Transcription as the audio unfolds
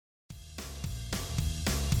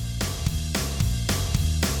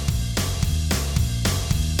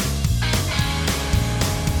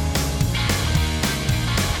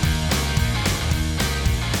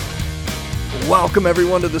Welcome,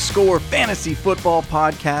 everyone, to the Score Fantasy Football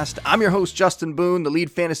Podcast. I'm your host, Justin Boone, the lead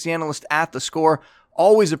fantasy analyst at The Score.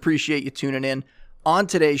 Always appreciate you tuning in. On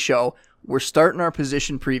today's show, we're starting our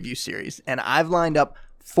position preview series, and I've lined up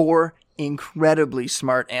 4 incredibly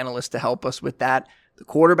smart analysts to help us with that. The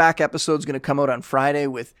quarterback episode is going to come out on Friday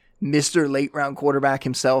with Mr. Late Round Quarterback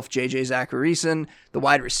himself, JJ Zacharyson. The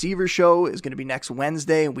wide receiver show is going to be next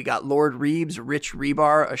Wednesday, and we got Lord Reeves, Rich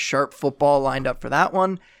Rebar, a sharp football lined up for that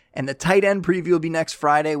one. And the tight end preview will be next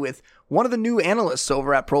Friday with one of the new analysts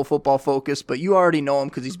over at Pro Football Focus, but you already know him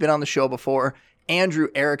because he's been on the show before, Andrew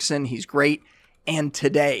Erickson. He's great. And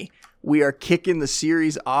today, we are kicking the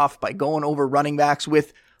series off by going over running backs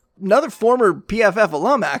with another former PFF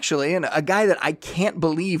alum, actually, and a guy that I can't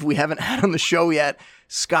believe we haven't had on the show yet,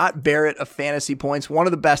 Scott Barrett of Fantasy Points, one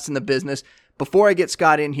of the best in the business. Before I get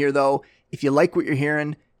Scott in here, though, if you like what you're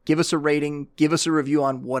hearing, give us a rating, give us a review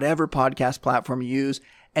on whatever podcast platform you use,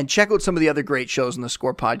 and check out some of the other great shows in the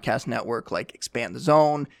Score Podcast Network, like Expand the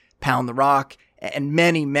Zone, Pound the Rock, and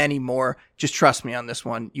many, many more. Just trust me on this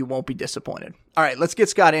one. You won't be disappointed. All right, let's get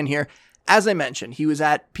Scott in here. As I mentioned, he was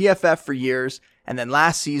at PFF for years, and then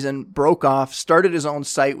last season broke off, started his own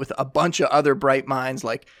site with a bunch of other bright minds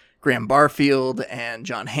like Graham Barfield and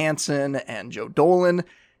John Hansen and Joe Dolan.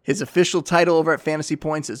 His official title over at Fantasy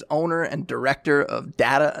Points is owner and director of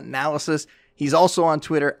data analysis. He's also on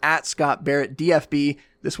Twitter at Scott Barrett DFB.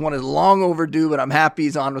 This one is long overdue, but I'm happy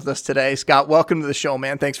he's on with us today. Scott, welcome to the show,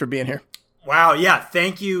 man. Thanks for being here. Wow. Yeah.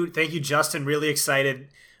 Thank you. Thank you, Justin. Really excited.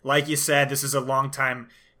 Like you said, this is a long time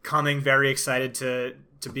coming. Very excited to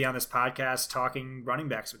be on this podcast talking running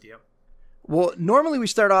backs with you. Well, normally we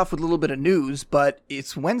start off with a little bit of news, but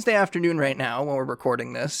it's Wednesday afternoon right now when we're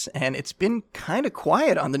recording this, and it's been kind of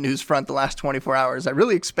quiet on the news front the last 24 hours. I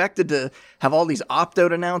really expected to have all these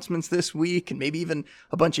opt-out announcements this week and maybe even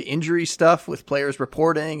a bunch of injury stuff with players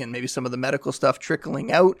reporting and maybe some of the medical stuff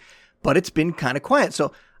trickling out, but it's been kind of quiet.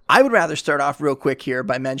 So I would rather start off real quick here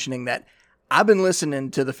by mentioning that I've been listening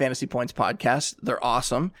to the Fantasy Points podcast. They're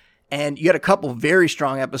awesome. And you had a couple very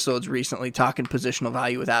strong episodes recently talking positional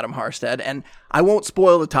value with Adam Harstead. And I won't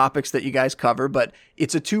spoil the topics that you guys cover, but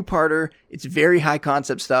it's a 2-parter. It's very high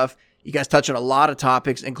concept stuff. You guys touch on a lot of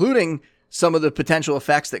topics, including some of the potential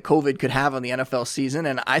effects that COVID could have on the NFL season.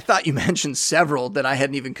 And I thought you mentioned several that I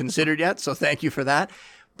hadn't even considered yet. So thank you for that.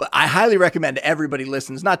 But I highly recommend everybody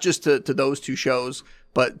listens, not just to those 2 shows,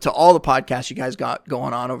 but to all the podcasts you guys got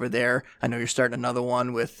going on over there. I know you're starting another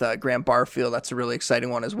one with Graham Barfield. That's a really exciting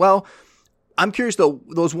one as well. I'm curious, though,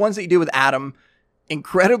 those ones that you did with Adam,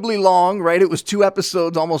 incredibly long, right? It was 2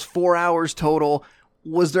 episodes, almost 4 hours total.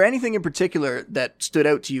 Was there anything in particular that stood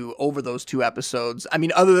out to you over those 2 episodes? I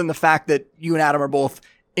mean, other than the fact that you and Adam are both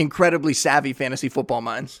incredibly savvy fantasy football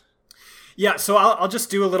minds. Yeah, so I'll just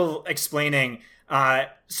do a little explaining.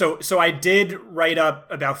 So I did write up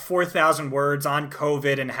about 4,000 words on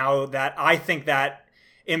COVID and how that I think that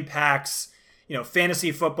impacts,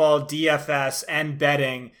 fantasy football, DFS, and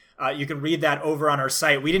betting. You can read that over on our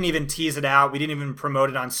site. We didn't even tease it out. We didn't even promote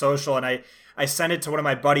it on social. And I sent it to one of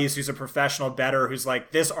my buddies who's a professional bettor who's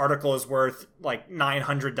like, this article is worth like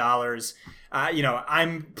 $900.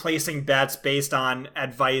 I'm placing bets based on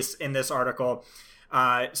advice in this article.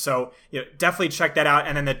 So definitely check that out.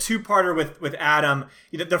 And then the 2-parter with Adam,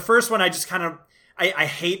 the first one, I just kind of, I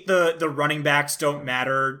hate the running backs don't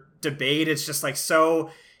matter debate. It's just like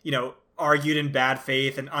so, argued in bad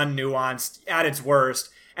faith and unnuanced at its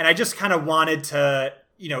worst. And I just kind of wanted to,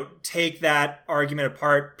 take that argument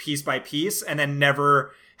apart piece by piece and then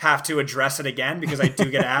never have to address it again because I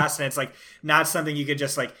do get asked and it's like not something you could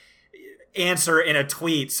just like answer in a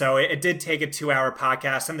tweet. So it did take a 2-hour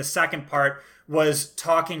podcast. And the second part was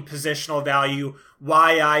talking positional value,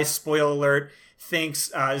 why I, spoiler alert,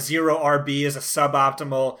 thinks zero RB is a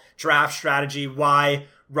suboptimal draft strategy, why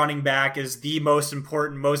running back is the most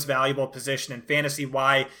important, most valuable position in fantasy,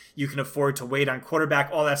 why you can afford to wait on quarterback,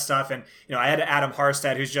 all that stuff. And, I had Adam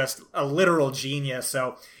Harstead, who's just a literal genius.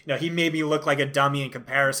 So, he made me look like a dummy in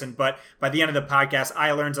comparison. But by the end of the podcast,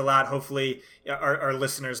 I learned a lot. Hopefully our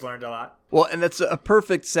listeners learned a lot. Well, and that's a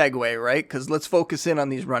perfect segue, right? Because let's focus in on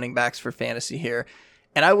these running backs for fantasy here.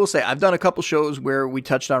 And I will say, I've done a couple shows where we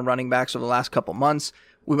touched on running backs over the last couple months.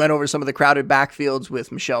 We went over some of the crowded backfields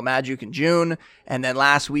with Michelle Magic in June. And then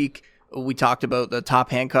last week, we talked about the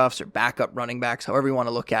top handcuffs or backup running backs, however you want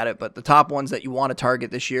to look at it. But the top ones that you want to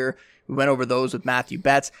target this year, we went over those with Matthew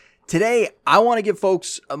Betts. Today, I want to give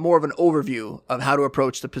folks more of an overview of how to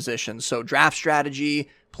approach the position. So draft strategy,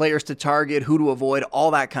 players to target, who to avoid,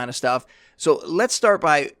 all that kind of stuff. So let's start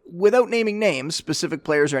by, without naming names, specific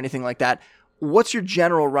players or anything like that, what's your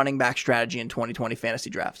general running back strategy in 2020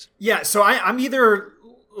 fantasy drafts? Yeah, so I'm either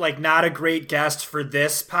like not a great guest for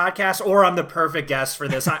this podcast, or I'm the perfect guest for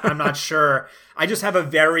this. I'm not sure. I just have a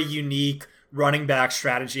very unique running back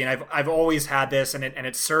strategy, and I've always had this, and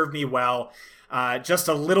it served me well. Just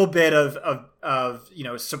a little bit of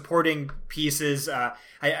supporting pieces.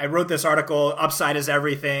 I wrote this article, Upside is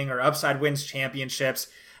Everything, or Upside Wins Championships.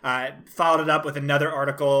 Followed it up with another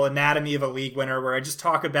article, Anatomy of a League Winner, where I just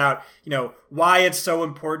talk about, why it's so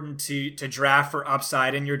important to draft for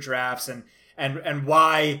upside in your drafts, and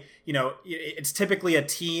why, it's typically a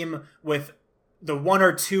team with the one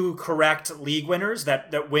or two correct league winners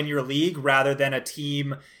that win your league, rather than a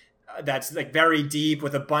team that's like very deep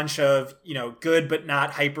with a bunch of, good but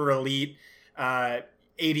not hyper elite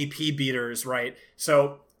ADP beaters, right?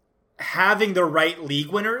 So having the right league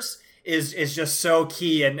winners is just so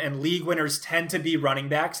key, and league winners tend to be running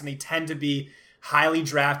backs, and they tend to be highly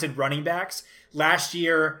drafted running backs. Last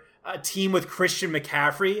year, a team with Christian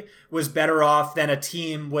McCaffrey was better off than a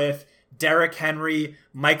team with Derrick Henry,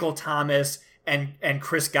 Michael Thomas, and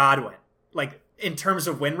Chris Godwin, like in terms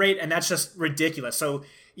of win rate, and that's just ridiculous. So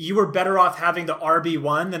you were better off having the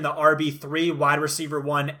RB1 than the RB3, wide receiver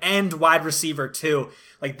 1, and wide receiver 2.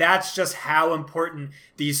 Like, that's just how important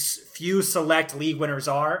these few select league winners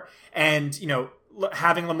are. And,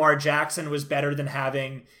 having Lamar Jackson was better than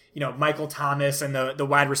having, Michael Thomas and the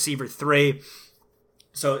wide receiver 3.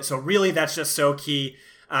 So really, that's just so key.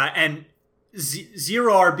 And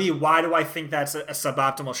zero RB, why do I think that's a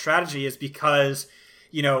suboptimal strategy? Is because,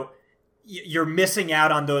 you're missing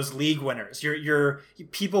out on those league winners.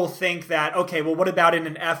 People think that, okay, well, what about in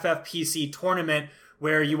an FFPC tournament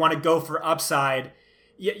where you want to go for upside?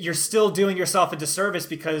 You're still doing yourself a disservice,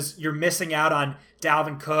 because you're missing out on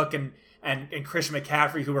Dalvin Cook and Christian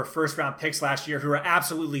McCaffrey, who were first round picks last year, who are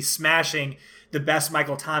absolutely smashing the best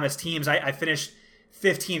Michael Thomas teams. I finished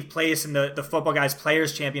 15th place in the Football Guys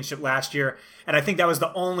Players Championship last year, and I think that was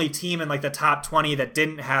the only team in like the top 20 that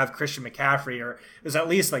didn't have Christian McCaffrey, or it was at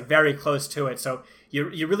least like very close to it. So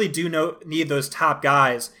you really do need those top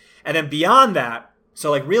guys. And then beyond that,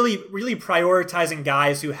 so like really prioritizing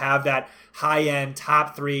guys who have that high end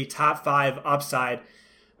top 3, top 5 upside.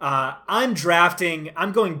 I'm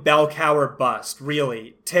going bell cow or bust,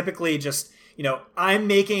 really. Typically just, I'm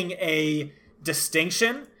making a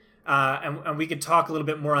distinction, and we could talk a little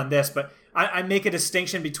bit more on this, but I make a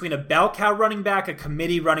distinction between a bell cow running back, a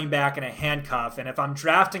committee running back, and a handcuff. And if I'm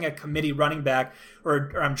drafting a committee running back,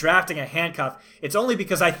 or I'm drafting a handcuff, it's only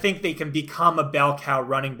because I think they can become a bell cow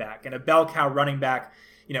running back. And a bell cow running back,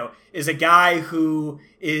 is a guy who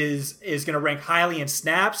is going to rank highly in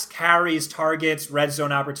snaps, carries, targets, red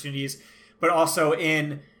zone opportunities, but also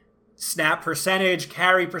in snap percentage,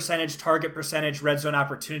 carry percentage, target percentage, red zone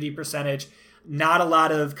opportunity percentage. Not a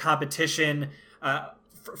lot of competition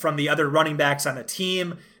from the other running backs on the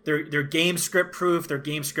team. They're game script proof. They're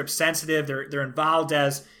game script sensitive. They're involved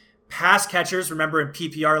as pass catchers. Remember, in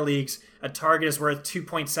PPR leagues, a target is worth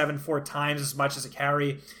 2.74 times as much as a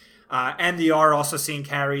carry. And they are also seeing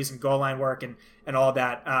carries and goal line work and all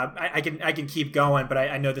that. I can keep going, but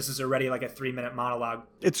I know this is already like a 3-minute monologue.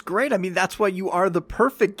 It's great. I mean, that's why you are the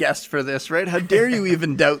perfect guest for this, right? How dare you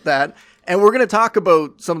even doubt that? And we're going to talk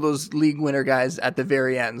about some of those league winner guys at the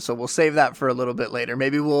very end, so we'll save that for a little bit later.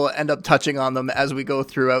 Maybe we'll end up touching on them as we go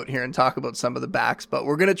throughout here and talk about some of the backs, but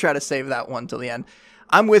we're going to try to save that one till the end.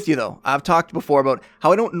 I'm with you, though. I've talked before about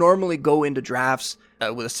how I don't normally go into drafts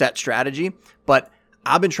with a set strategy, but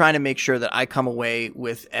I've been trying to make sure that I come away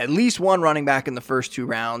with at least one running back in the first 2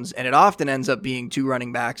 rounds, and it often ends up being 2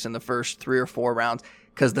 running backs in the first 3 or 4 rounds,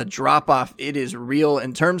 because the drop-off, it is real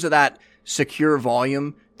in terms of that secure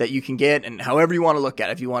volume that you can get, and however you want to look at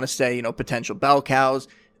it. If you want to say, potential bell cows,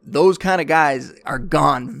 those kind of guys are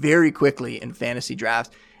gone very quickly in fantasy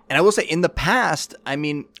drafts. And I will say, in the past, I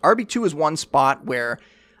mean, RB2 is one spot where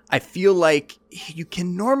I feel like you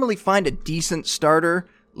can normally find a decent starter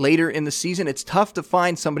later in the season. It's tough to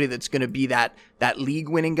find somebody that's going to be that league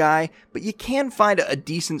winning guy, but you can find a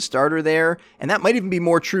decent starter there. And that might even be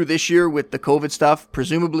more true this year with the COVID stuff.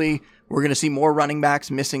 Presumably, we're going to see more running backs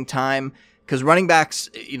missing time, because running backs,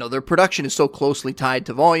 their production is so closely tied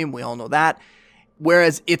to volume. We all know that.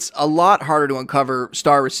 Whereas it's a lot harder to uncover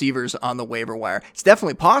star receivers on the waiver wire. It's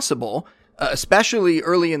definitely possible, especially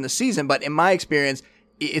early in the season, but in my experience,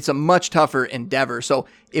 it's a much tougher endeavor. So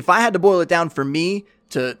if I had to boil it down for me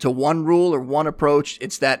to one rule or one approach,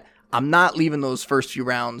 it's that I'm not leaving those first few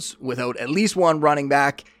rounds without at least one running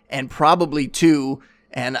back, and probably 2,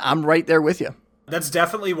 and I'm right there with you. That's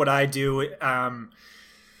definitely what I do.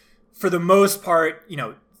 For the most part,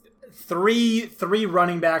 three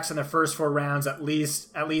running backs in the first 4 rounds, at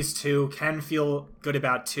least 2. Can feel good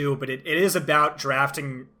about 2, but it is about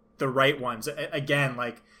drafting the right ones. Again,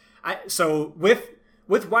 like so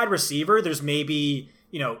with wide receiver, there's maybe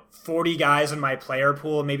 40 guys in my player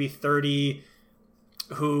pool, maybe 30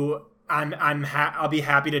 who I'll be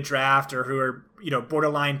happy to draft, or who are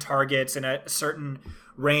borderline targets in a certain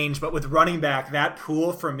range. But with running back, that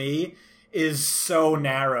pool for me is so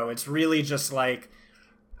narrow. It's really just like,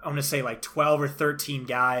 I want to say like 12 or 13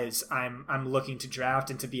 guys I'm looking to draft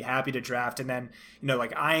and to be happy to draft. And then,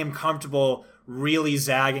 like I am comfortable really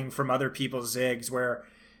zagging from other people's zigs, where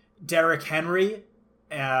Derrick Henry,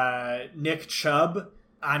 Nick Chubb,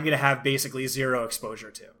 I'm going to have basically zero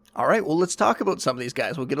exposure to. All right, well, let's talk about some of these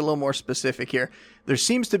guys. We'll get a little more specific here. There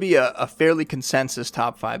seems to be a fairly consensus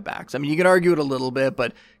top 5 backs. I mean, you can argue it a little bit,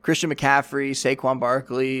 but Christian McCaffrey, Saquon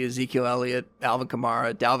Barkley, Ezekiel Elliott, Alvin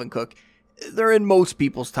Kamara, Dalvin Cook, they're in most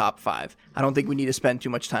people's top 5. I don't think we need to spend too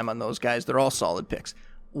much time on those guys. They're all solid picks.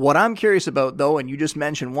 What I'm curious about, though, and you just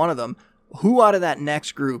mentioned one of them, who out of that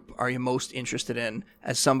next group are you most interested in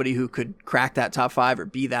as somebody who could crack that top 5 or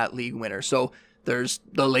be that league winner? So there's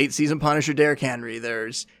the late season punisher Derrick Henry.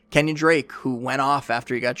 There's Kenyon Drake, who went off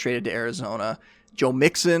after he got traded to Arizona. Joe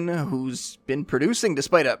Mixon, who's been producing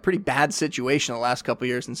despite a pretty bad situation the last couple of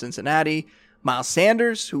years in Cincinnati. Miles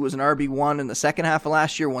Sanders, who was an RB1 in the second half of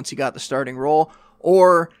last year once he got the starting role.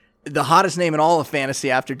 Or the hottest name in all of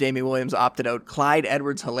fantasy after Damian Williams opted out, Clyde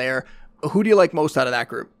Edwards-Helaire. Who do you like most out of that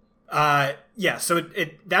group? So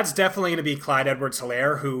that's definitely going to be Clyde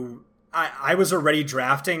Edwards-Helaire, who I was already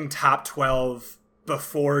drafting top 12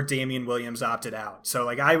 before Damian Williams opted out. So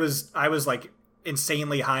like I was like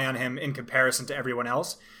insanely high on him in comparison to everyone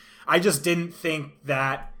else. I just didn't think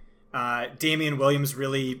that Damian Williams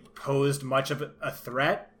really posed much of a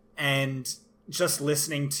threat. And just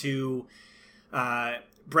listening to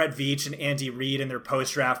Brett Veach and Andy Reid in their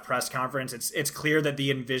post-draft press conference, it's clear that they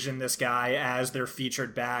envision this guy as their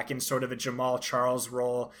featured back in sort of a Jamal Charles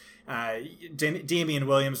role. Damian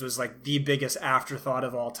Williams was like the biggest afterthought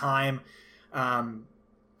of all time.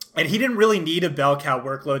 And he didn't really need a bell cow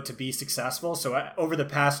workload to be successful. So over the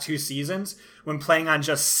past 2 seasons, when playing on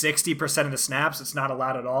just 60% of the snaps, it's not a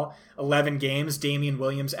lot at all. 11 games, Damian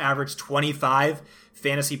Williams averaged 25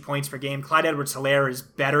 fantasy points per game. Clyde Edwards-Helaire is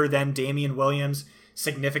better than Damian Williams,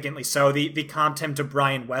 significantly so. They comped him to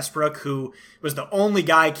Brian Westbrook, who was the only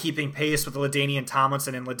guy keeping pace with LaDainian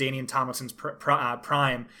Tomlinson in LaDainian Tomlinson's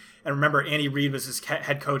prime. And remember, Andy Reid was his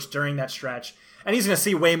head coach during that stretch. And he's going to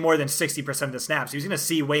see way more than 60% of the snaps. He's going to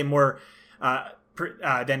see way more than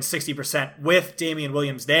 60% with Damian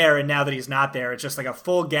Williams there. And now that he's not there, it's just like a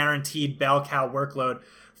full guaranteed bell cow workload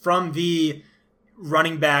from the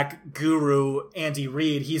running back guru, Andy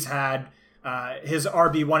Reid. He's had his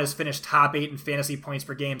RB1 has finished top 8 in fantasy points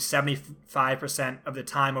per game 75% of the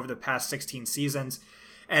time over the past 16 seasons.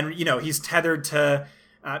 And, he's tethered to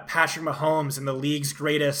Patrick Mahomes and the league's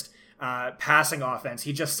greatest passing offense.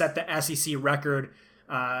 He just set the SEC record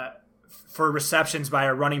for receptions by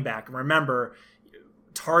a running back. And remember,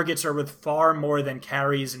 targets are with far more than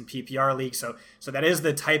carries in PPR leagues. So that is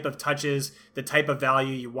the type of touches, the type of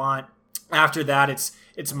value you want. After that,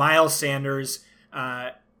 it's Miles Sanders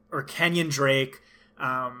or Kenyon Drake.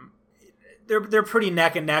 They're pretty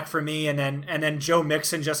neck and neck for me, and then Joe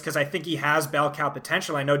Mixon, just because I think he has bell cow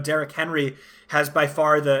potential. I know Derrick Henry has by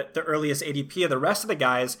far the earliest ADP of the rest of the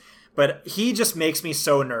guys, but he just makes me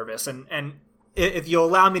so nervous. And if you'll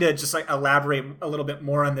allow me to just like elaborate a little bit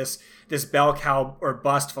more on this bell cow or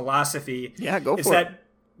bust philosophy, go for it.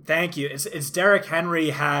 Thank you. It's Derrick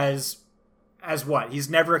Henry has what? He's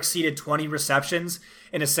never exceeded 20 receptions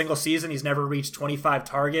in a single season. He's never reached 25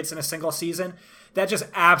 targets in a single season. That just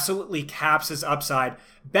absolutely caps his upside.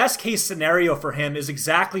 Best case scenario for him is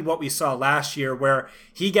exactly what we saw last year, where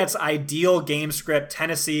he gets ideal game script.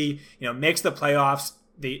 Tennessee, makes the playoffs.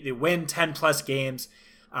 They win 10 plus games.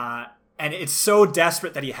 And it's so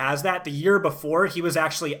desperate that he has that. The year before, he was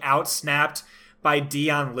actually outsnapped by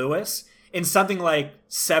Dion Lewis in something like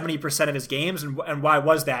 70% of his games. And why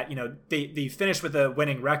was that? They finished with a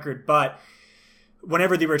winning record, but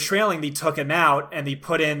whenever they were trailing, they took him out and they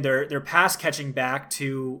put in their pass catching back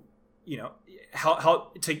to,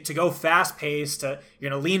 help to go fast paced. You're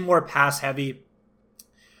going to lean more pass heavy.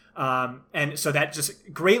 And so that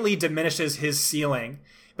just greatly diminishes his ceiling,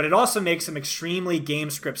 but it also makes him extremely game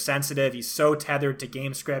script sensitive. He's so tethered to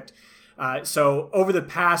game script. So over the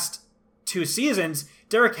past 2 seasons,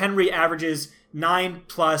 Derrick Henry averages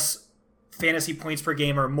 9+ fantasy points per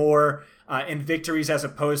game or more in victories as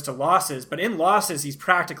opposed to losses. But in losses, he's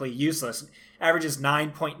practically useless. Averages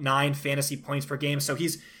 9.9 fantasy points per game. So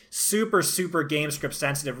he's super, super game script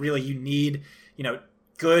sensitive. Really, you need,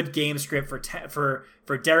 good game script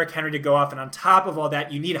for Derrick Henry to go off. And on top of all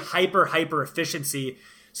that, you need hyper efficiency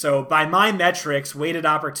So by my metrics, weighted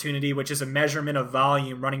opportunity, which is a measurement of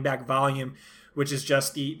volume, running back volume, which is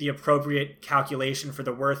just the appropriate calculation for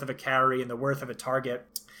the worth of a carry and the worth of a target.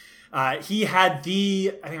 He had I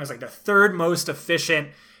think it was like the third most efficient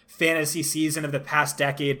fantasy season of the past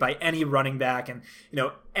decade by any running back. And,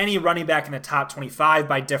 any running back in the top 25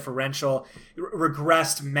 by differential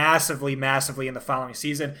regressed massively in the following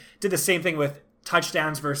season. Did the same thing with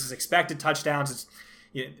touchdowns versus expected touchdowns.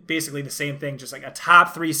 It's basically the same thing, just like a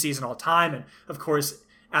top 3 season all time. And of course,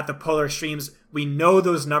 at the polar extremes, we know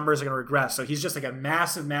those numbers are going to regress. So he's just like a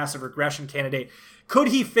massive regression candidate. Could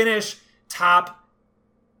he finish top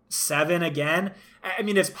 7 again? I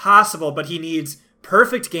mean, it's possible, but he needs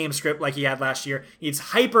perfect game script like he had last year. He needs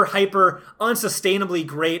hyper unsustainably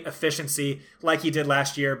great efficiency like he did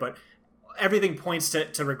last year, but everything points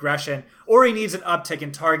to regression. Or he needs an uptick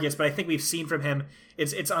in targets, but I think we've seen from him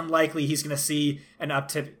it's unlikely he's going to see an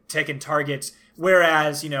uptick in targets.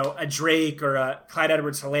 Whereas, a Drake or a Clyde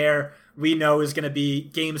Edwards-Helaire, we know is going to be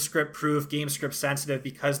game script proof, game script sensitive,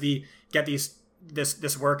 because they get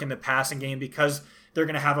this work in the passing game, because they're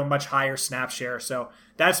going to have a much higher snap share. So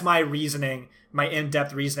that's my reasoning, my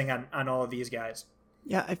in-depth reasoning on all of these guys.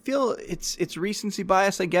 Yeah, I feel it's recency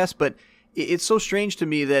bias, I guess, but it's so strange to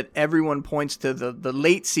me that everyone points to the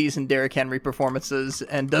late season Derrick Henry performances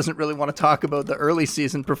and doesn't really want to talk about the early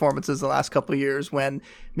season performances the last couple of years, when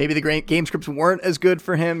maybe the great game scripts weren't as good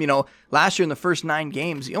for him. Last year in the first 9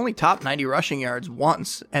 games, he only topped 90 rushing yards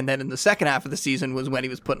once. And then in the second half of the season was when he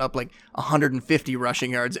was putting up like 150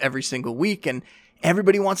 rushing yards every single week. And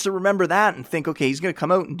everybody wants to remember that and think, okay, he's going to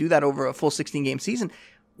come out and do that over a full 16 game season.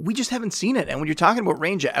 We just haven't seen it. And when you're talking about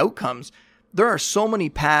range of outcomes, there are so many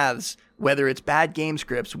paths, whether it's bad game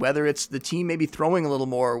scripts, whether it's the team maybe throwing a little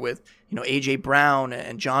more with, A.J. Brown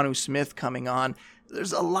and Jonnu Smith coming on.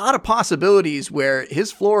 There's a lot of possibilities where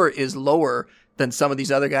his floor is lower than some of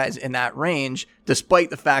these other guys in that range, despite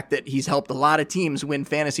the fact that he's helped a lot of teams win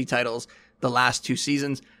fantasy titles the last 2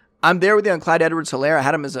 seasons. I'm there with you on Clyde Edwards-Helaire. I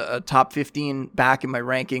had him as a top 15 back in my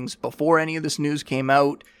rankings before any of this news came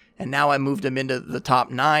out, and now I moved him into the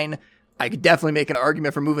top 9. I could definitely make an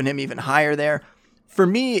argument for moving him even higher there. For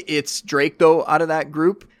me, it's Drake, though, out of that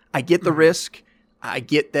group. I get the risk. I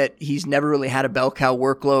get that he's never really had a bell cow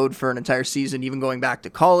workload for an entire season, even going back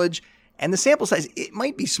to college. And the sample size, it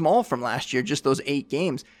might be small from last year, just those 8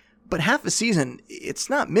 games. But half a season, it's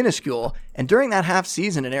not minuscule. And during that half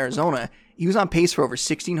season in Arizona, he was on pace for over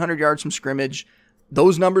 1,600 yards from scrimmage.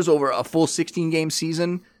 Those numbers over a full 16-game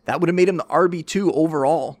season, that would have made him the RB2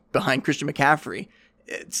 overall behind Christian McCaffrey.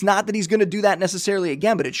 It's not that he's going to do that necessarily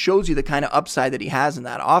again, but it shows you the kind of upside that he has in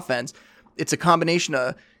that offense. It's a combination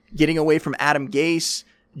of getting away from Adam Gase,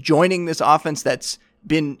 joining this offense that's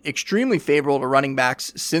been extremely favorable to running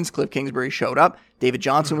backs since Cliff Kingsbury showed up. David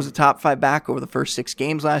Johnson was a top 5 back over the first 6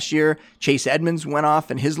 games last year. Chase Edmonds went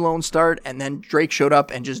off in his lone start, and then Drake showed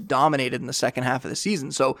up and just dominated in the second half of the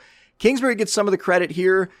season. So Kingsbury gets some of the credit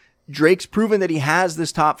here. Drake's proven that he has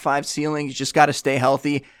this top 5 ceiling. He's just got to stay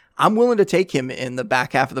healthy. I'm willing to take him in the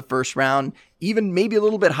back half of the first round, even maybe a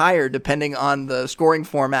little bit higher depending on the scoring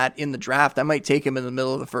format in the draft. I might take him in the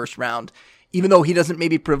middle of the first round, even though he doesn't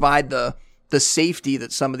maybe provide the safety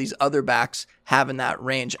that some of these other backs have in that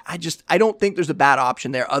range. I don't think there's a bad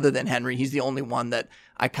option there other than Henry. He's the only one that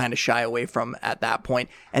I kind of shy away from at that point.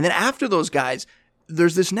 And then after those guys,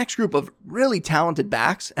 there's this next group of really talented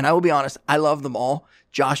backs, and I will be honest, I love them all.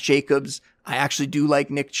 Josh Jacobs, I actually do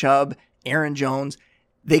like Nick Chubb, Aaron Jones.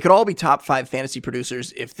 They could all be top 5 fantasy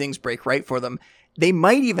producers if things break right for them. They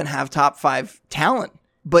might even have top 5 talent,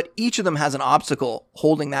 but each of them has an obstacle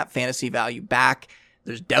holding that fantasy value back.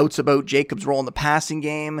 There's doubts about Jacobs' role in the passing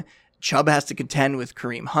game. Chubb has to contend with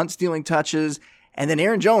Kareem Hunt stealing touches. And then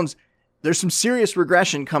Aaron Jones, there's some serious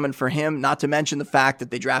regression coming for him, not to mention the fact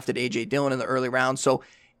that they drafted A.J. Dillon in the early round. So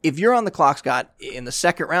if you're on the clock, Scott, in the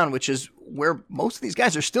second round, which is where most of these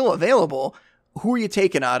guys are still available, who are you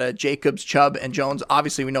taking out of Jacobs, Chubb, and Jones?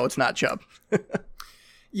 Obviously, we know it's not Chubb.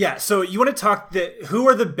 Yeah, so you want to talk who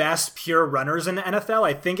are the best pure runners in the NFL?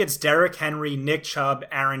 I think it's Derrick Henry, Nick Chubb,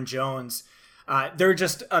 Aaron Jones. They're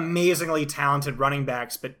just amazingly talented running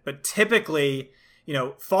backs, but typically,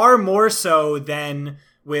 far more so than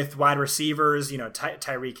with wide receivers,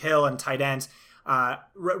 Tyreek Hill and tight ends.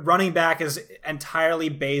 Running back is entirely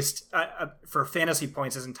based for fantasy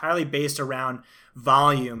points is entirely based around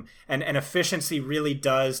volume, and efficiency really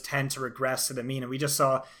does tend to regress to the mean. And we just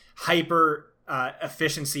saw hyper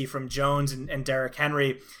efficiency from Jones and Derrick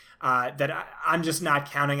Henry that I'm just not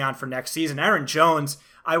counting on for next season. Aaron Jones,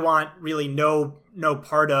 I want really no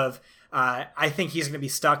part of. I think he's going to be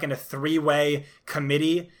stuck in a 3-way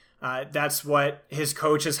committee. That's what his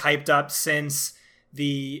coach has hyped up since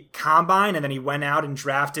the combine, and then he went out and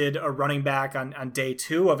drafted a running back on day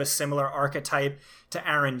 2 of a similar archetype to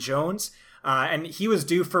Aaron Jones. And he was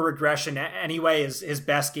due for regression anyway. His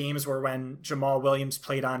best games were when Jamal Williams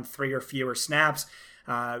played on 3 or fewer snaps.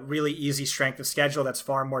 Really easy strength of schedule. That's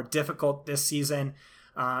far more difficult this season.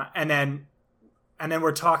 And then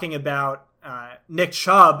we're talking about Nick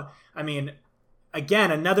Chubb. I mean, again,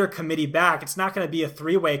 another committee back. It's not going to be a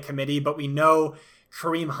 3-way committee, but we know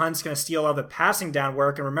Kareem Hunt's going to steal all the passing down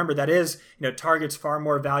work. And remember, that is, targets far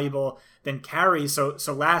more valuable than carries. So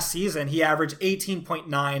last season, he averaged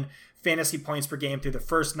 18.9 fantasy points per game through the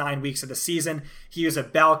first 9 weeks of the season. He was a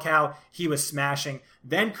bell cow. He was smashing.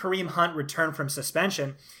 Then Kareem Hunt returned from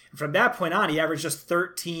suspension. And from that point on, he averaged just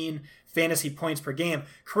 13 fantasy points per game.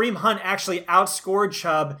 Kareem Hunt actually outscored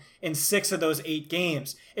Chubb in 6 of those 8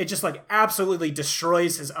 games. It just absolutely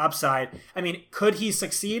destroys his upside. I mean, could he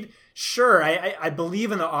succeed? Sure. I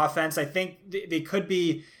believe in the offense. I think they could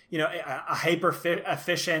be, a hyper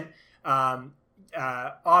efficient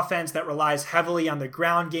offense that relies heavily on the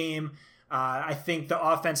ground game. I think the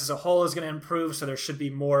offense as a whole is going to improve, so there should be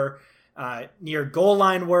more near goal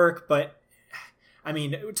line work. But I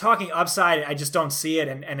mean, talking upside, I just don't see it.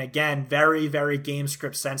 And again, very, very game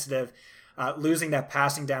script sensitive. Losing that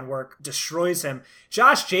passing down work destroys him.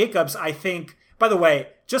 Josh Jacobs, I think, by the way,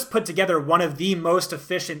 just put together one of the most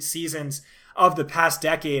efficient seasons of the past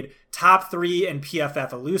decade. Top 3 in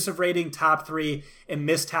PFF elusive rating, top 3 in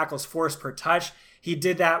missed tackles forced per touch. He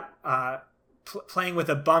did that playing with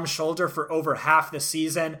a bum shoulder for over half the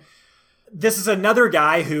season. This is another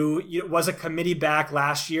guy who was a committee back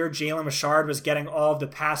last year. Jalen Richard was getting all of the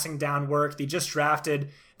passing down work. They just drafted,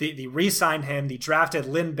 they re-signed him. They drafted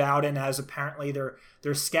Lynn Bowden as apparently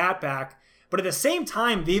their scat back. But at the same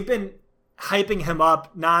time, they've been hyping him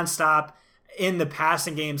up nonstop in the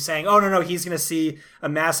passing game, saying, oh, no, he's going to see a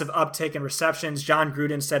massive uptick in receptions. John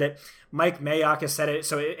Gruden said it. Mike Mayock has said it.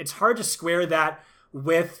 So it's hard to square that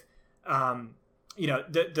with,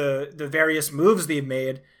 the various moves they've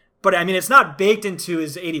made. But, I mean, it's not baked into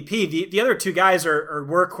his ADP. The other 2 guys are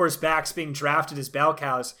workhorse backs being drafted as bell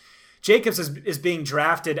cows. Jacobs is being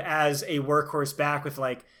drafted as a workhorse back with,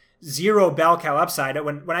 0 bell cow upside.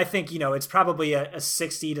 When I think, it's probably a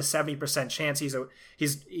 60 to 70% chance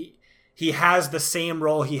he has the same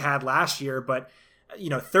role he had last year, but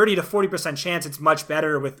 30 to 40% chance it's much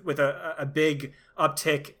better with a big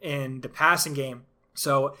uptick in the passing game.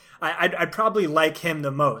 So I'd probably like him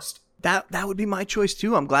the most. That would be my choice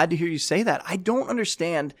too. I'm glad to hear you say that. I don't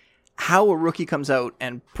understand how a rookie comes out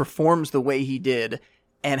and performs the way he did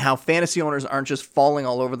and how fantasy owners aren't just falling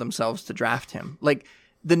all over themselves to draft him.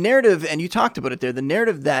 The narrative, and you talked about it there, the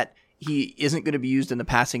narrative that he isn't going to be used in the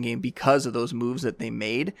passing game because of those moves that they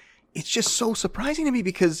made, it's just so surprising to me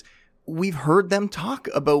because we've heard them talk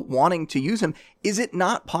about wanting to use him. Is it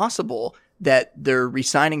not possible that they're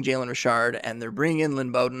re-signing Jalen Richard and they're bringing in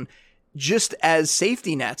Lynn Bowden just as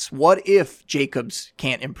safety nets? What if Jacobs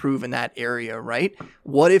can't improve in that area, right?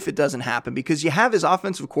 What if it doesn't happen? Because you have his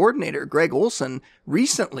offensive coordinator, Greg Olson,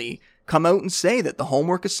 recently come out and say that the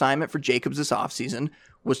homework assignment for Jacobs this offseason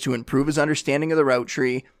was to improve his understanding of the route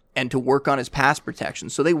tree and to work on his pass protection.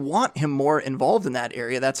 So they want him more involved in that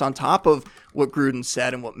area. That's on top of what Gruden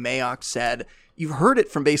said and what Mayock said. You've heard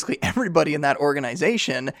it from basically everybody in that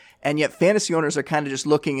organization, and yet fantasy owners are kind of just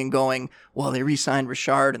looking and going, well, they re-signed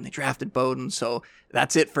Richard and they drafted Bowden, so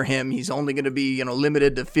that's it for him. He's only going to be,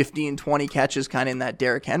 limited to 15, 20 catches, kind of in that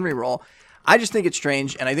Derrick Henry role. I just think it's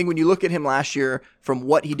strange, and I think when you look at him last year from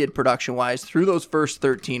what he did production-wise through those first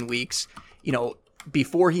 13 weeks,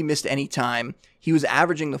 before he missed any time, he was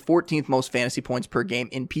averaging the 14th most fantasy points per game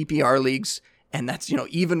in PPR leagues, and that's,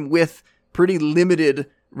 even with pretty limited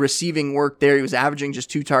receiving work there. He was averaging just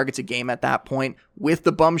 2 targets a game at that point with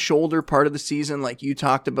the bum shoulder part of the season like you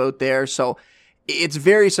talked about there. So it's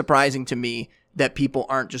very surprising to me that people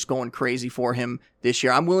aren't just going crazy for him this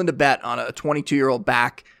year. I'm willing to bet on a 22-year-old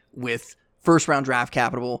back with first-round draft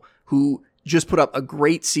capital who just put up a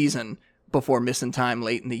great season before missing time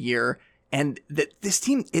late in the year. And that this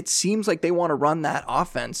team, it seems like they want to run that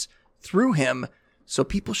offense through him. So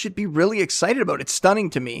people should be really excited about it. It's stunning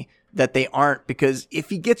to me that they aren't, because if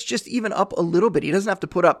he gets just even up a little bit, he doesn't have to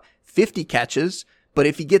put up 50 catches, but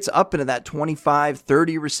if he gets up into that 25,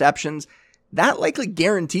 30 receptions, that likely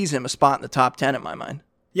guarantees him a spot in the top 10 in my mind.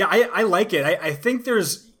 Yeah, I like it. I think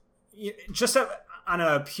there's just on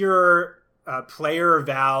a pure player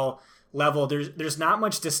val level, there's not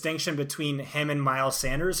much distinction between him and Miles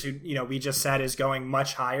Sanders, who we just said is going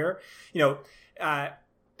much higher.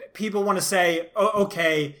 People want to say, oh,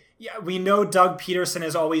 okay, yeah, we know Doug Peterson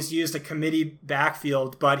has always used a committee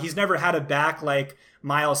backfield, but he's never had a back like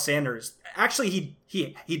Miles Sanders. Actually,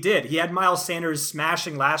 he did. He had Miles Sanders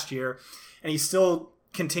smashing last year, and he still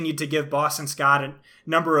continued to give Boston Scott a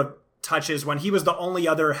number of touches when he was the only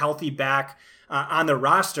other healthy back on the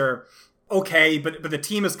roster. Okay, but the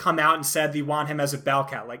team has come out and said they want him as a bell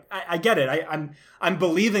cow. Like, I get it. I'm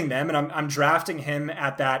believing them, and I'm drafting him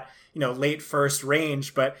at that late first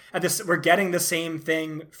range. But at this, we're getting the same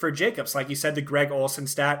thing for Jacobs. Like you said, the Greg Olsen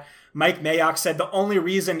stat. Mike Mayock said the only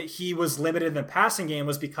reason he was limited in the passing game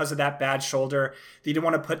was because of that bad shoulder. They didn't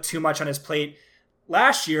want to put too much on his plate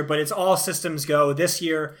last year, but it's all systems go this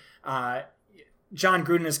year. John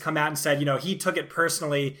Gruden has come out and said, he took it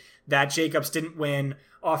personally that Jacobs didn't win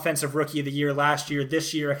Offensive Rookie of the Year last year.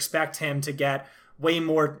 This year, expect him to get way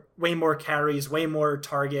more carries, way more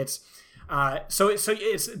targets. So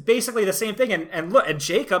it's basically the same thing. And look,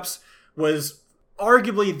 Jacobs was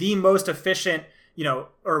arguably the most efficient,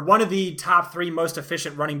 or one of the top 3 most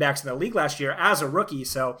efficient running backs in the league last year as a rookie.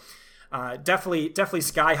 So definitely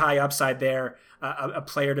sky high upside there, a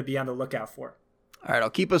player to be on the lookout for. All right,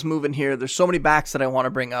 I'll keep us moving here. There's so many backs that I want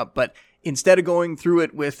to bring up, but instead of going through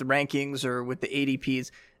it with rankings or with the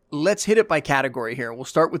ADPs, let's hit it by category here. We'll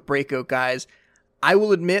start with breakout guys. I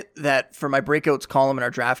will admit that for my breakouts column in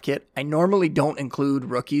our draft kit, I normally don't include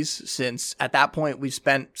rookies since at that point we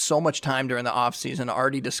spent so much time during the offseason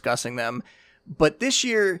already discussing them. But this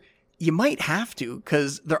year, you might have to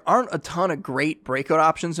because there aren't a ton of great breakout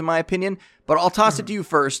options in my opinion. But I'll toss it to you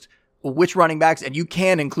first. Which running backs, and you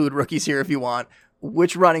can include rookies here if you want,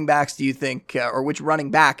 which running backs do you think, or which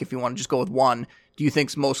running back, if you want to just go with one, do you think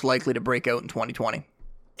is most likely to break out in 2020?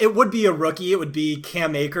 It would be a rookie. It would be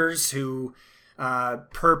Cam Akers, who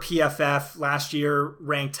per PFF last year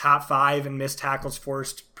ranked top 5 in missed tackles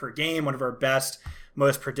forced per game, one of our best,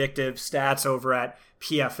 most predictive stats over at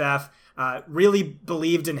PFF. Really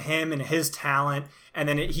believed in him and his talent, and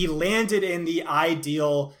then he landed in the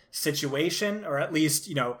ideal situation, or at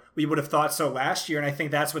least, we would have thought so last year, and I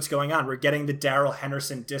think that's what's going on. We're getting the Darrell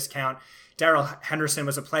Henderson discount. Darrell Henderson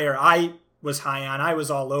was a player I was high on, I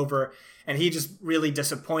was all over, and he just really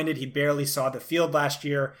disappointed. He barely saw the field last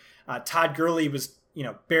year. Todd Gurley was,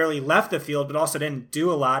 barely left the field, but also didn't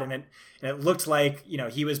do a lot, and it looked like,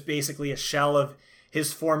 he was basically a shell of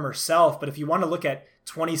his former self. But if you want to look at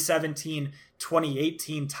 2017,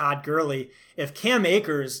 2018 Todd Gurley, if Cam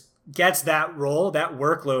Akers gets that role, that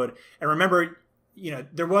workload, and remember,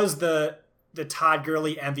 there was the Todd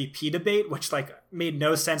Gurley MVP debate, which made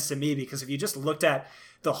no sense to me because if you just looked at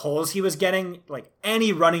the holes he was getting,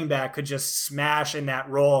 any running back could just smash in that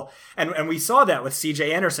role. And we saw that with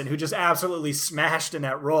CJ Anderson, who just absolutely smashed in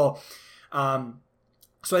that role.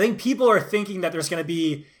 So I think people are thinking that there's going to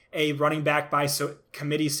be a running back by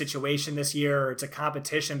committee situation this year, or it's a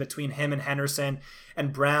competition between him and Henderson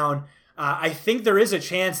and Brown. I think there is a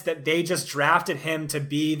chance that they just drafted him to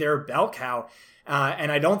be their bell cow.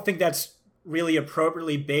 And I don't think that's really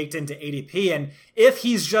appropriately baked into ADP. And if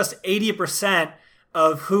he's just 80%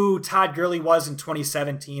 of who Todd Gurley was in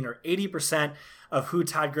 2017 or 80% of who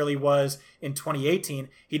Todd Gurley was in 2018,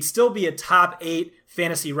 he'd still be a top 8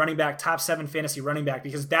 fantasy running back, top 7 fantasy running back,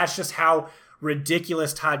 because that's just how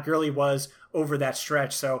ridiculous Todd Gurley was over that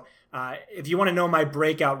stretch. So if you want to know my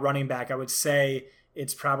breakout running back, I would say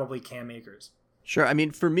it's probably Cam Akers. Sure. I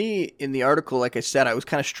mean, for me in the article, like I said, I was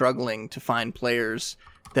kind of struggling to find players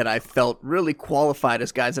that I felt really qualified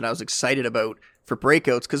as guys that I was excited about for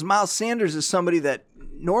breakouts, because Miles Sanders is somebody that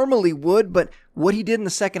normally would, but what he did in the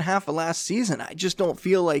second half of last season, I just don't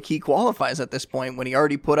feel like he qualifies at this point when he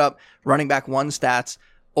already put up running back 1 stats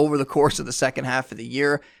over the course of the second half of the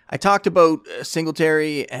year. I talked about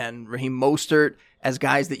Singletary and Raheem Mostert as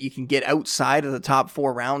guys that you can get outside of the top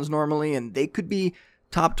 4 rounds normally, and they could be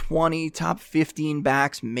top 20, top 15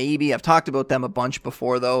 backs, maybe. I've talked about them a bunch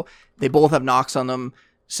before, though. They both have knocks on them.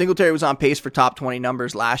 Singletary was on pace for top 20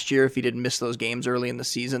 numbers last year if he didn't miss those games early in the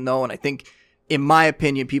season, though, and I think, in my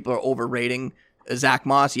opinion, people are overrating Zach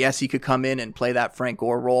Moss. Yes, he could come in and play that Frank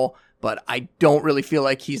Gore role, but I don't really feel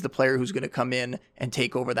like he's the player who's going to come in and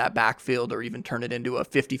take over that backfield or even turn it into a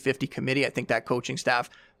 50-50 committee. I think that coaching staff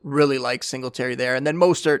really likes Singletary there. And then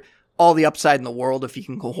Mostert, all the upside in the world if he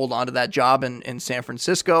can hold on to that job in San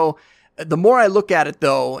Francisco. The more I look at it,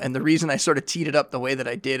 though, and the reason I sort of teed it up the way that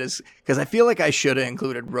I did is because I feel like I should have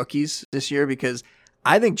included rookies this year, because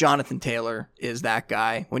I think Jonathan Taylor is that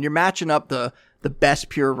guy. When you're matching up the best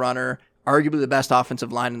pure runner, arguably the best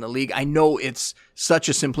offensive line in the league, I know it's such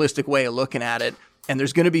a simplistic way of looking at it, and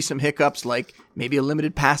there's going to be some hiccups, like maybe a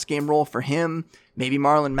limited pass game role for him, maybe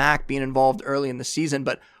Marlon Mack being involved early in the season,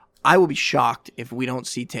 but I will be shocked if we don't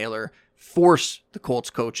see Taylor force the Colts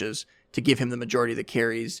coaches to give him the majority of the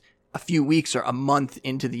carries a few weeks or a month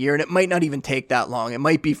into the year. And it might not even take that long. It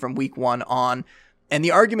might be from week 1 on. And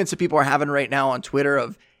the arguments that people are having right now on Twitter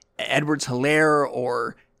of Edwards-Helaire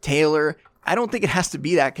or Taylor, I don't think it has to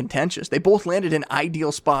be that contentious. They both landed in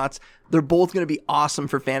ideal spots. They're both going to be awesome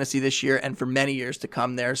for fantasy this year and for many years to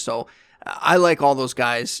come there. So I like all those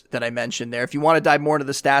guys that I mentioned there. If you want to dive more into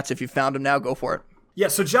the stats, if you found them now, go for it. Yeah,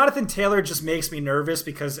 so Jonathan Taylor just makes me nervous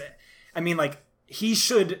because, I mean, like, he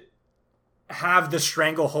should have the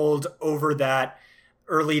stranglehold over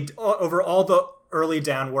over all the early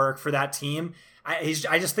down work for that team. I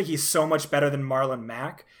just think he's so much better than Marlon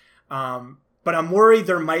Mack. But I'm worried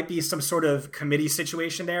there might be some sort of committee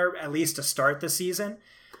situation there, at least to start the season.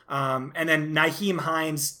 And then Nyheim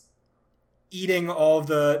Hines eating all of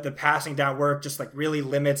the passing down work just like really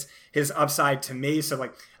limits his upside to me. So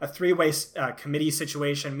like a 3-way committee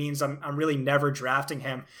situation means I'm really never drafting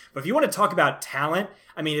him. But if you want to talk about talent,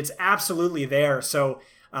 I mean, it's absolutely there. So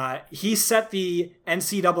he set the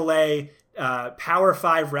NCAA Power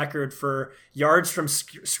 5 record for yards from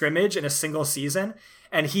scrimmage in a single season.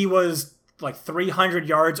 And he was like 300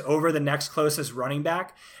 yards over the next closest running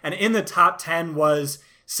back. And in the top 10 was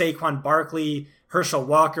Saquon Barkley, Herschel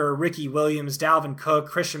Walker, Ricky Williams, Dalvin Cook,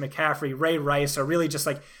 Christian McCaffrey, Ray Rice. So really just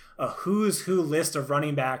like a who's who list of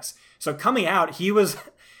running backs. So coming out, he was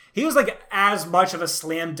like as much of a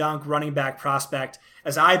slam dunk running back prospect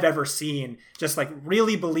as I've ever seen. Just like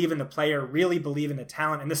really believe in the player, really believe in the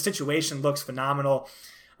talent. And this situation looks phenomenal.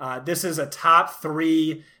 This is a top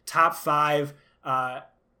 3, top 5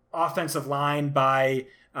 offensive line by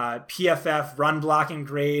PFF run blocking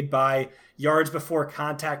grade, by yards before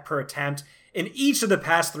contact per attempt in each of the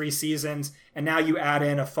past 3 seasons. And now you add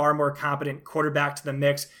in a far more competent quarterback to the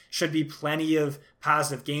mix. Should be plenty of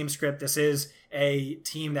positive game script. This is a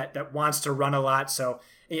team that wants to run a lot. So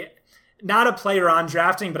not a player on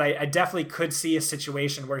drafting, but I definitely could see a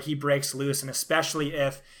situation where he breaks loose, and especially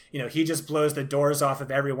if, he just blows the doors off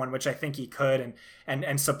of everyone, which I think he could,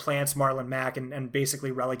 and supplants Marlon Mack and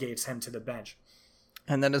basically relegates him to the bench.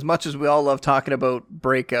 And then as much as we all love talking about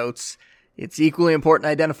breakouts, it's equally important to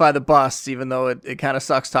identify the busts, even though it kind of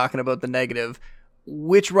sucks talking about the negative.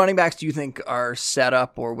 Which running backs do you think are set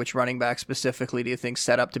up, or which running back specifically do you think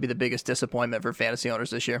set up to be the biggest disappointment for fantasy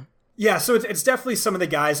owners this year? Yeah, so it's definitely some of the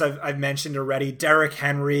guys I've mentioned already. Derrick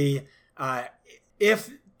Henry. If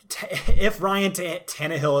Ryan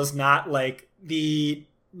Tannehill is not like the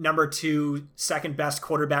number 2 second best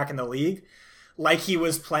quarterback in the league, like he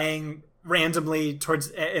was playing randomly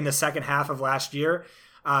in the second half of last year,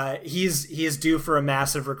 he is due for a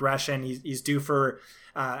massive regression. He's due for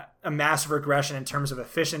a massive regression in terms of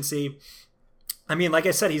efficiency. I mean, like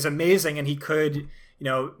I said, he's amazing, and he could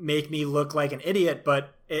make me look like an idiot,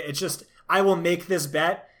 but it's just, I will make this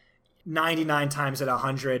bet 99 times out of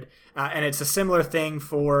 100. And it's a similar thing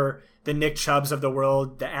for the Nick Chubbs of the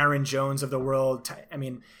world, the Aaron Jones of the world. I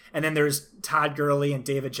mean, and then there's Todd Gurley and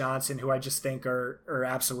David Johnson, who I just think are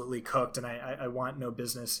absolutely cooked, and I want no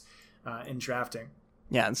business in drafting.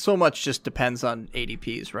 Yeah, and so much just depends on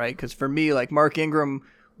ADPs, right? Because for me, like, Mark Ingram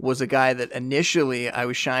was a guy that initially I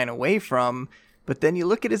was shying away from, but then you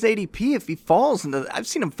look at his ADP, if he falls I've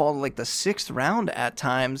seen him fall to like the 6th round at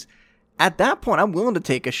times. At that point, I'm willing to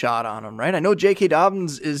take a shot on him, right? I know J.K.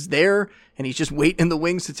 Dobbins is there and he's just waiting in the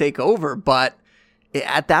wings to take over, but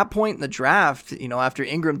at that point in the draft, after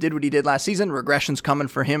Ingram did what he did last season, regression's coming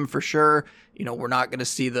for him for sure. We're not going to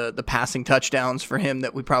see the passing touchdowns for him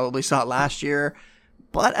that we probably saw last year.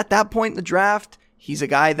 But at that point in the draft, he's a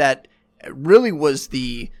guy that really was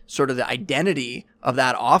the sort of the identity of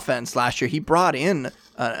that offense last year. He brought in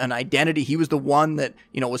an identity. He was the one that,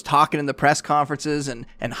 was talking in the press conferences and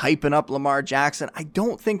hyping up Lamar Jackson. I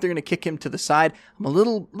don't think they're going to kick him to the side. I'm a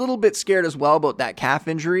little bit scared as well about that calf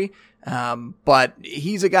injury. But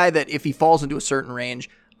he's a guy that if he falls into a certain range,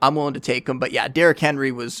 I'm willing to take him. But yeah, Derrick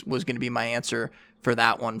Henry was going to be my answer for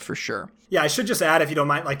that one for sure. Yeah, I should just add, if you don't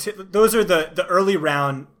mind, like those are the early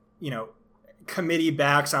round, committee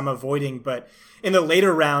backs I'm avoiding, but in the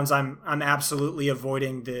later rounds, I'm absolutely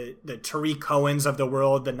avoiding the Tariq Cohens of the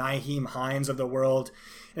world, the Nyheim Hines of the world.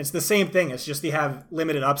 And it's the same thing. It's just they have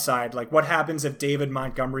limited upside. Like, what happens if David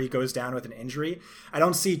Montgomery goes down with an injury? I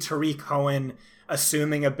don't see Tariq Cohen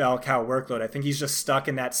assuming a bell cow workload. I think he's just stuck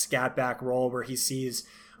in that scat back role where he sees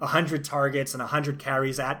 100 targets and 100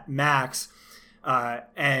 carries at max.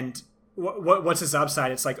 And what's his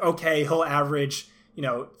upside? It's like, okay, he'll average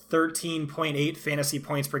 13.8 fantasy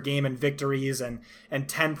points per game in victories and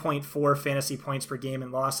 10.4 fantasy points per game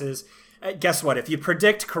in losses. guess what? If you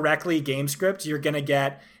predict correctly game script, you're going to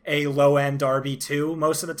get a low-end RB2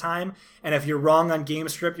 most of the time. And if you're wrong on game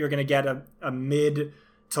script, you're going to get a mid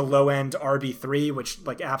to low-end RB3, which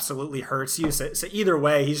like absolutely hurts you. So either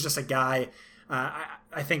way, he's just a guy.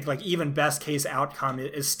 I think like even best case outcome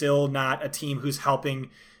is still not a team who's helping.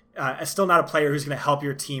 Still not a player who's going to help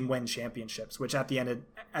your team win championships, which at the end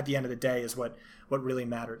of the day is what really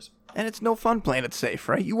matters. And it's no fun playing it safe,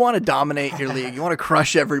 right? You want to dominate your league. You want to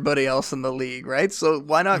crush everybody else in the league, right? So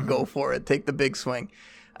why not go for it? Take the big swing.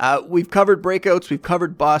 We've covered breakouts. We've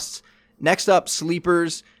covered busts. Next up,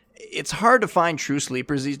 sleepers. It's hard to find true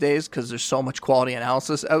sleepers these days because there's so much quality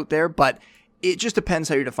analysis out there, but it just depends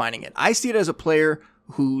how you're defining it. I see it as a player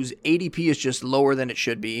whose ADP is just lower than it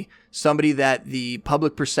should be, somebody that the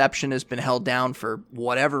public perception has been held down for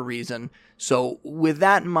whatever reason. So with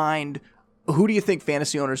that in mind, who do you think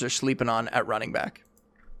fantasy owners are sleeping on at running back?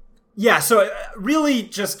 Yeah, so really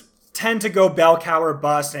just tend to go bell cow or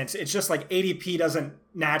bust, and it's just like ADP doesn't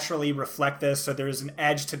naturally reflect this, so there's an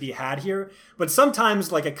edge to be had here. But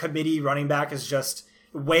sometimes like a committee running back is just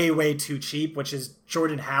way too cheap, which is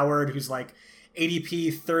Jordan Howard, who's like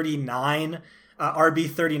ADP 39, RB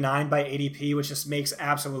 39 by ADP, which just makes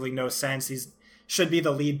absolutely no sense. He's should be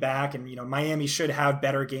the lead back, and Miami should have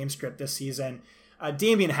better game script this season.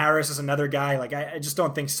 Damian Harris is another guy. Like I just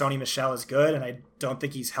don't think Sony Michel is good, and I don't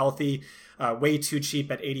think he's healthy. Way too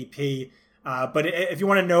cheap at ADP. But if you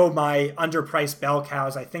want to know my underpriced bell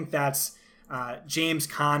cows, I think that's James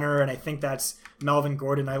Conner, and I think that's Melvin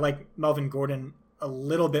Gordon. I like Melvin Gordon a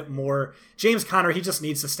little bit more. James Conner, he just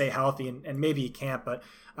needs to stay healthy, and maybe he can't. But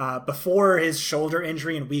before his shoulder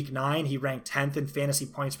injury in Week 9, he ranked 10th in fantasy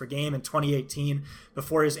points per game. In 2018,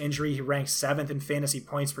 before his injury, he ranked 7th in fantasy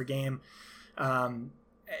points per game. I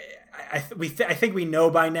think we know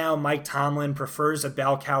by now Mike Tomlin prefers a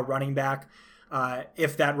bell cow running back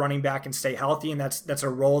if that running back can stay healthy, and that's a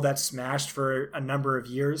role that's smashed for a number of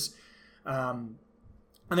years. And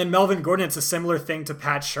then Melvin Gordon, it's a similar thing to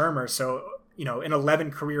Pat Shurmur. So, in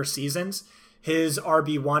 11 career seasons, his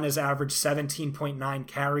RB1 has averaged 17.9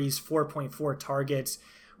 carries, 4.4 targets,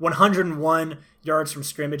 101 yards from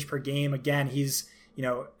scrimmage per game. Again, he's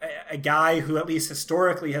a guy who at least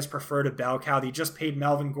historically has preferred a bell cow. They just paid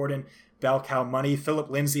Melvin Gordon bell cow money. Phillip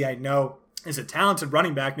Lindsay, I know, is a talented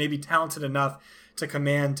running back, maybe talented enough to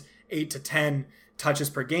command 8 to 10 touches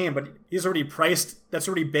per game, but he's already priced. That's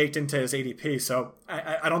already baked into his ADP. So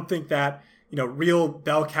I don't think that, real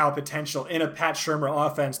bell cow potential in a Pat Shurmur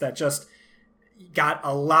offense that just got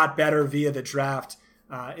a lot better via the draft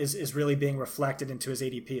is really being reflected into his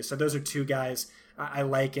ADP. So those are two guys I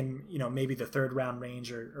like in, maybe the third round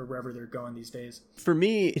range or wherever they're going these days. For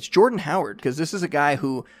me, it's Jordan Howard, because this is a guy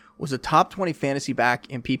who was a top 20 fantasy back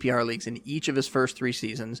in PPR leagues in each of his first 3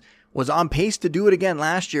 seasons, was on pace to do it again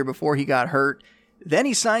last year before he got hurt. Then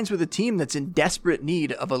he signs with a team that's in desperate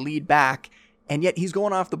need of a lead back, and yet he's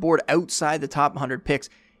going off the board outside the top 100 picks.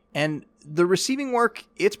 And the receiving work,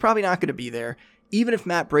 it's probably not going to be there. Even if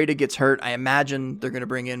Matt Breida gets hurt, I imagine they're going to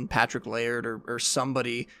bring in Patrick Laird or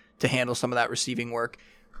somebody to handle some of that receiving work.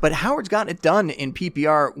 But Howard's gotten it done in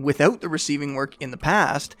PPR without the receiving work in the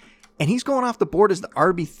past, and he's going off the board as the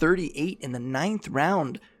RB 38 in the 9th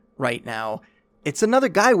round right now. It's another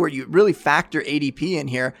guy where you really factor ADP in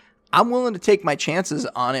here. I'm willing to take my chances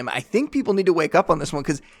on him. I think people need to wake up on this one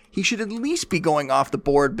because he should at least be going off the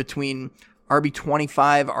board between RB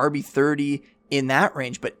 25, RB 30 in that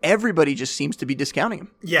range, but everybody just seems to be discounting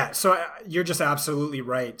him. Yeah, so you're just absolutely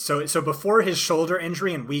right. So before his shoulder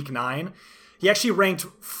injury in Week 9, he actually ranked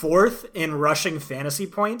 4th in rushing fantasy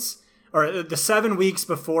points, or the 7 weeks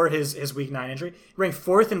before his Week 9 injury, he ranked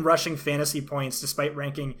 4th in rushing fantasy points despite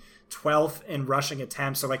ranking 12th in rushing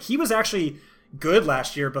attempts. So like he was actually good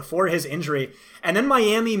last year before his injury. And then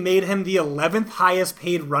Miami made him the 11th highest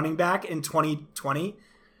paid running back in 2020.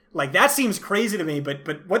 Like, that seems crazy to me,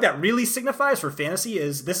 but what that really signifies for fantasy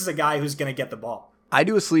is this is a guy who's going to get the ball. I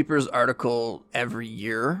do a sleepers article every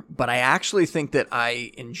year, but I actually think that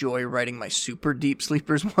I enjoy writing my super deep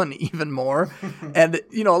sleepers one even more. And,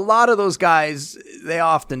 a lot of those guys, they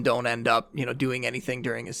often don't end up, doing anything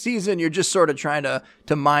during a season. You're just sort of trying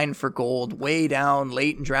to mine for gold way down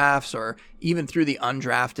late in drafts or even through the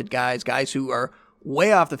undrafted guys who are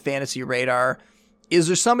way off the fantasy radar. Is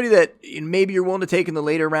there somebody that maybe you're willing to take in the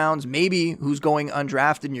later rounds, maybe who's going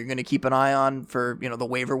undrafted and you're going to keep an eye on for, the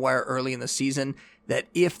waiver wire early in the season, that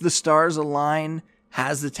if the stars align,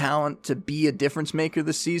 has the talent to be a difference maker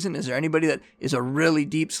this season? Is there anybody that is a really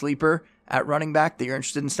deep sleeper at running back that you're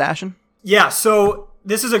interested in stashing? Yeah, so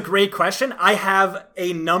this is a great question. I have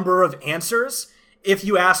a number of answers if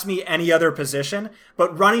you ask me any other position,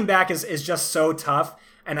 but running back is just so tough.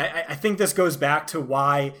 And I think this goes back to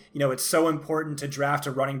why, it's so important to draft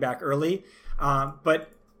a running back early.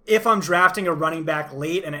 But if I'm drafting a running back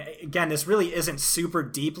late, and again, this really isn't super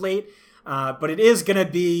deep late, but it is going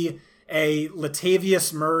to be a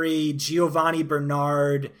Latavius Murray, Giovanni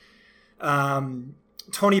Bernard,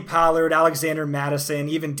 Tony Pollard, Alexander Madison,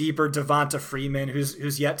 even deeper Devonta Freeman,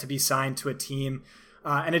 who's yet to be signed to a team.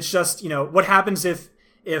 And it's just, what happens if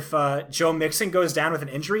Joe Mixon goes down with an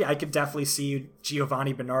injury? I could definitely see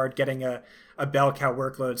Giovanni Bernard getting a bell cow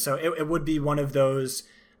workload. So it would be one of those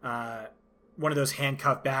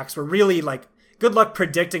handcuff backs where really, like, good luck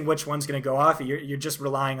predicting which one's going to go off. You're just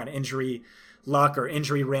relying on injury luck or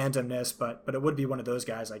injury randomness, but it would be one of those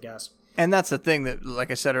guys, I guess. And that's the thing that,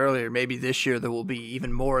 like I said earlier, maybe this year there will be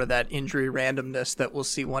even more of that injury randomness that we'll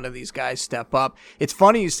see one of these guys step up. It's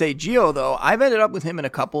funny you say Gio, though. I've ended up with him in a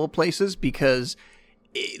couple of places because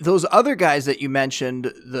those other guys that you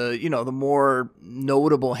mentioned, the more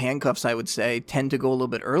notable handcuffs, I would say, tend to go a little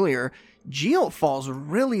bit earlier. Gio falls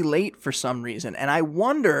really late for some reason, and I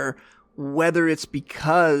wonder whether it's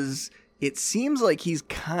because it seems like he's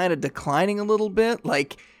kind of declining a little bit.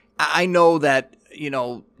 Like, I know that,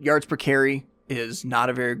 yards per carry is not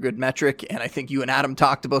a very good metric, and I think you and Adam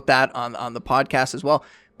talked about that on the podcast as well.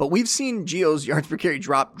 But we've seen Gio's yards per carry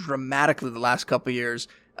drop dramatically the last couple of years.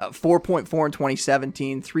 4.4 in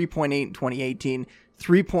 2017, 3.8 in 2018,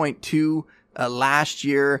 3.2 last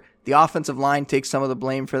year. The offensive line takes some of the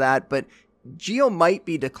blame for that, but Gio might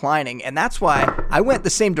be declining, and that's why I went the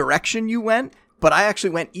same direction you went, but I actually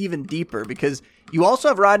went even deeper because you also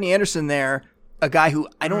have Rodney Anderson there, a guy who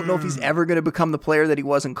I don't know if he's ever going to become the player that he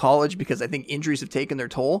was in college because I think injuries have taken their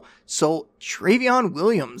toll. So Travion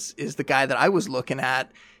Williams is the guy that I was looking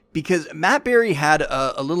at because Matt Berry had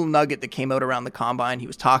a little nugget that came out around the combine. He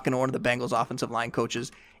was talking to one of the Bengals offensive line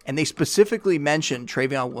coaches, and they specifically mentioned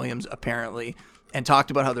Travion Williams apparently and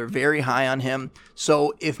talked about how they're very high on him.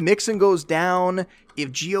 So if Mixon goes down,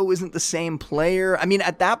 if Gio isn't the same player, I mean,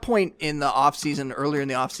 at that point in the offseason, earlier in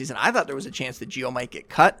the offseason, I thought there was a chance that Gio might get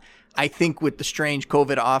cut. I think with the strange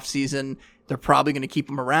COVID offseason, they're probably going to keep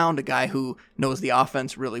him around, a guy who knows the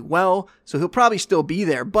offense really well. So he'll probably still be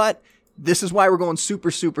there. But this is why we're going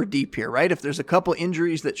super, super deep here, right? If there's a couple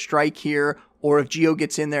injuries that strike here, or if Gio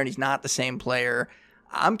gets in there and he's not the same player,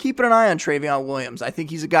 I'm keeping an eye on Travion Williams. I think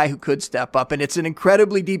he's a guy who could step up, and it's an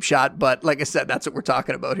incredibly deep shot, but like I said, that's what we're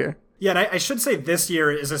talking about here. Yeah, and I should say this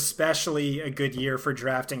year is especially a good year for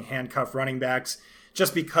drafting handcuff running backs.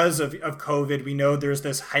 Just because of COVID, we know there's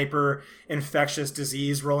this hyper infectious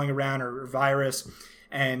disease rolling around, or virus,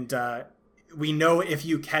 and we know if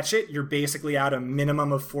you catch it, you're basically out a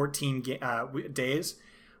minimum of 14 days,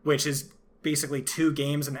 which is basically 2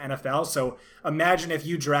 games in the NFL. So imagine if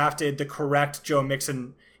you drafted the correct Joe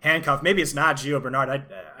Mixon handcuff. Maybe it's not Gio Bernard.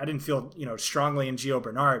 I didn't feel strongly in Gio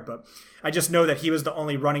Bernard, but I just know that he was the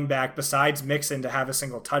only running back besides Mixon to have a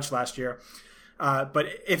single touch last year. But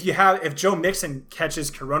if Joe Mixon catches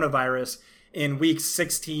coronavirus in week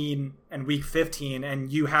 16 and week 15,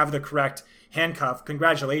 and you have the correct handcuff,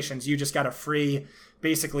 congratulations, you just got a free,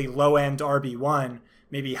 basically low end RB1,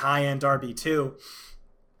 maybe high end RB2.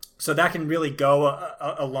 So that can really go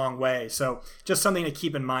a long way. So just something to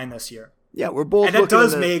keep in mind this year. Yeah, we're both. And that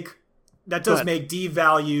does make D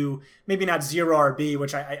value maybe not 0 RB,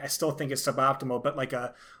 which I still think is suboptimal, but like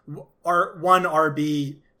a 1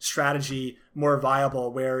 RB strategy more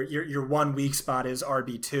viable, where your 1 weak spot is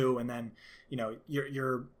RB2, and then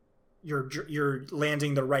you're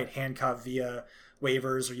landing the right handcuff via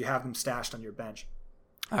waivers, or you have them stashed on your bench.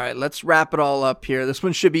 All right, let's wrap it all up here. This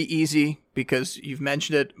one should be easy because you've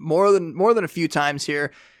mentioned it more than a few times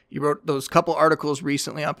here. You wrote those couple articles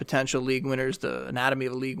recently on potential league winners, the anatomy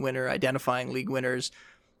of a league winner, identifying league winners.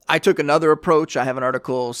 I took another approach. I have an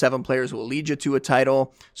article, 7 players who will lead you to a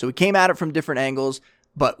title. So we came at it from different angles,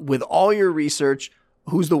 but with all your research,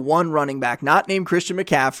 who's the one running back, not named Christian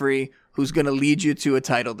McCaffrey, who's going to lead you to a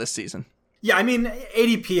title this season? Yeah, I mean,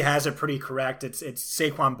 ADP has it pretty correct. It's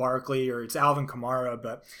Saquon Barkley or it's Alvin Kamara,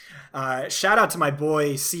 but shout out to my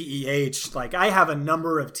boy CEH. Like, I have a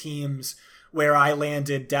number of teams where I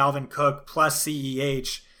landed Dalvin Cook plus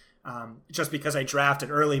CEH just because I drafted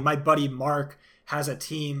early. My buddy Mark has a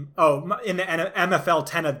team. In the MFL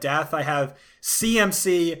 10 of death, I have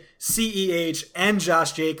CMC, CEH, and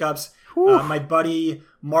Josh Jacobs. My buddy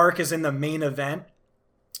Mark is in the main event.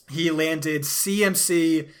 He landed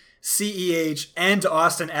CMC, CEH, and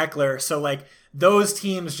Austin Eckler. So, like, those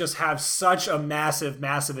teams just have such a massive,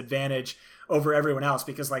 massive advantage over everyone else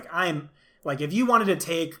because, like, if you wanted to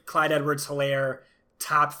take Clyde Edwards-Helaire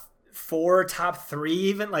top 4, top 3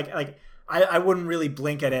 even, like I wouldn't really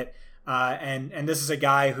blink at it. And this is a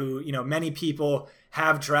guy who, many people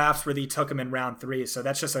have drafts where they took him in round 3. So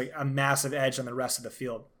that's just a massive edge on the rest of the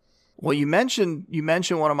field. Well, you mentioned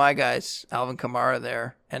one of my guys, Alvin Kamara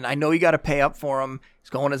there, and I know you got to pay up for him. He's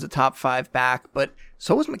going as a top 5 back, but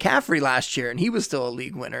so was McCaffrey last year, and he was still a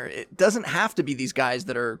league winner. It doesn't have to be these guys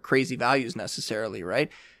that are crazy values necessarily, right?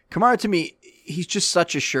 Kamara, to me, he's just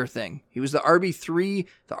such a sure thing. He was the RB3,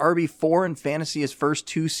 the RB4 in fantasy his first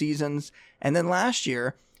 2 seasons, and then last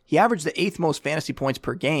year, he averaged the 8th most fantasy points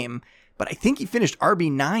per game, but I think he finished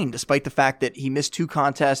RB9 despite the fact that he missed 2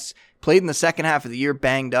 contests, played in the second half of the year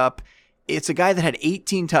banged up. It's a guy that had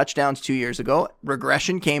 18 touchdowns 2 years ago.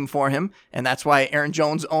 Regression came for him, and that's why Aaron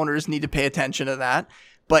Jones owners need to pay attention to that.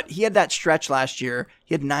 But he had that stretch last year.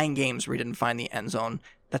 He had 9 games where he didn't find the end zone.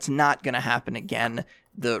 That's not going to happen again.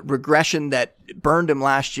 The regression that burned him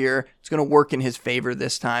last year, it's going to work in his favor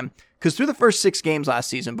this time. Because through the first 6 games last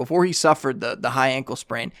season, before he suffered the high ankle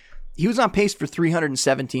sprain, he was on pace for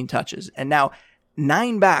 317 touches. And now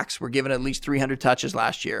 9 backs were given at least 300 touches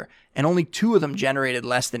last year, and only 2 of them generated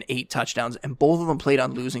less than 8 touchdowns, and both of them played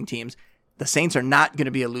on losing teams. The Saints are not going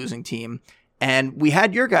to be a losing team. And we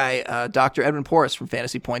had your guy, Dr. Edwin Porras from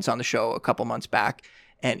Fantasy Points on the show a couple months back,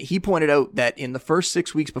 and he pointed out that in the first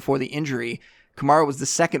 6 weeks before the injury, Kamara was the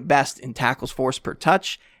second best in tackles forced per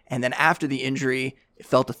touch, and then after the injury, it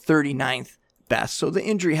fell to 39th best. So the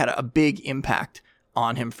injury had a big impact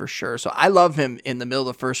on him for sure. So I love him in the middle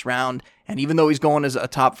of the first round, and even though he's going as a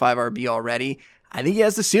top 5 RB already, I think he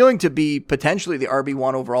has the ceiling to be potentially the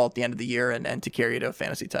RB1 overall at the end of the year and to carry to a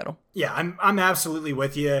fantasy title. Yeah, I'm absolutely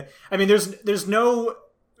with you. I mean, there's no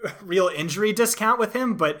real injury discount with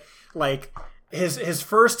him, but like his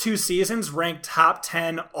first 2 seasons ranked top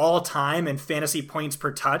 10 all time in fantasy points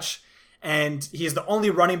per touch, and he's the only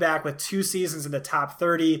running back with 2 seasons in the top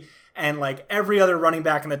 30. And like every other running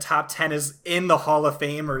back in the top 10 is in the Hall of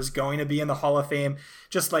Fame or is going to be in the Hall of Fame.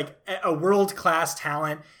 Just like a world-class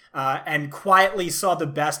talent, and quietly saw the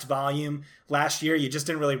best volume last year. You just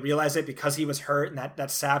didn't really realize it because he was hurt, and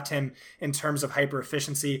that sapped him in terms of hyper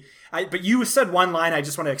efficiency. But you said one line I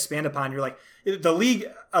just want to expand upon. You're like, a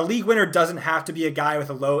league winner doesn't have to be a guy with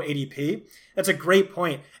a low ADP. That's a great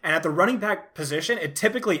point. And at the running back position, it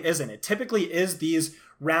typically isn't. It typically is these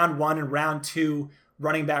round 1 and round 2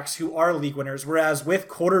 running backs who are league winners, whereas with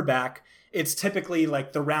quarterback, it's typically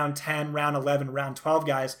like the round 10, round 11, round 12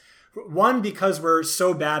 guys. One, because we're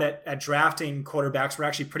so bad at drafting quarterbacks, we're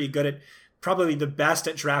actually pretty good at, probably the best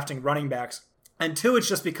at drafting running backs. And 2, it's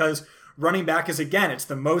just because running back is, again, it's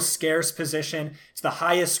the most scarce position. It's the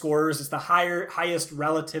highest scorers. It's the highest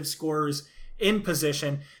relative scorers in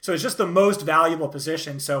position. So it's just the most valuable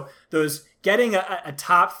position. So those getting a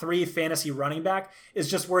top 3 fantasy running back is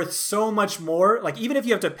just worth so much more. Like even if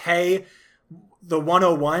you have to pay the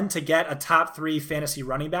 101 to get a top 3 fantasy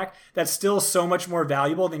running back, that's still so much more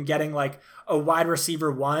valuable than getting like a wide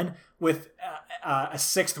receiver 1 with a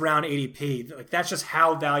 6th round ADP. Like that's just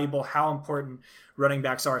how valuable, how important running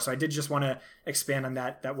backs are. So I did just want to expand on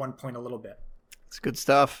that one point a little bit. It's good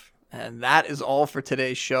stuff. And that is all for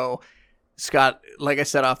today's show. Scott, like I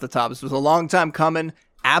said off the top, this was a long time coming.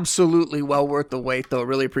 Absolutely well worth the wait, though.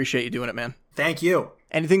 Really appreciate you doing it, man. Thank you.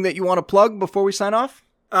 Anything that you want to plug before we sign off?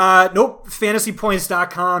 Nope.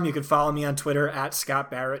 FantasyPoints.com. You can follow me on Twitter at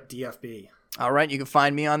ScottBarrettDFB. All right. You can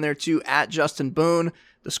find me on there too at Justin Boone.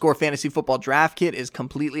 The Score Fantasy Football Draft Kit is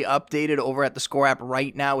completely updated over at the Score app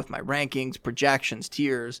right now with my rankings, projections,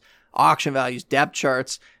 tiers, auction values, depth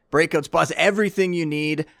charts, breakouts, buzz, everything you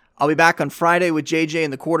need. I'll be back on Friday with JJ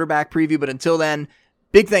and the quarterback preview, but until then,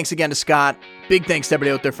 big thanks again to Scott. Big thanks to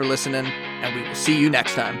everybody out there for listening, and we will see you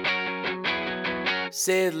next time.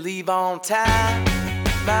 Said leave on time,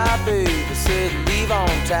 my baby said leave on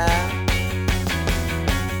time.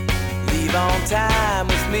 Leave on time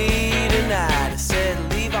with me tonight. I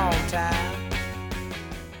said leave on time.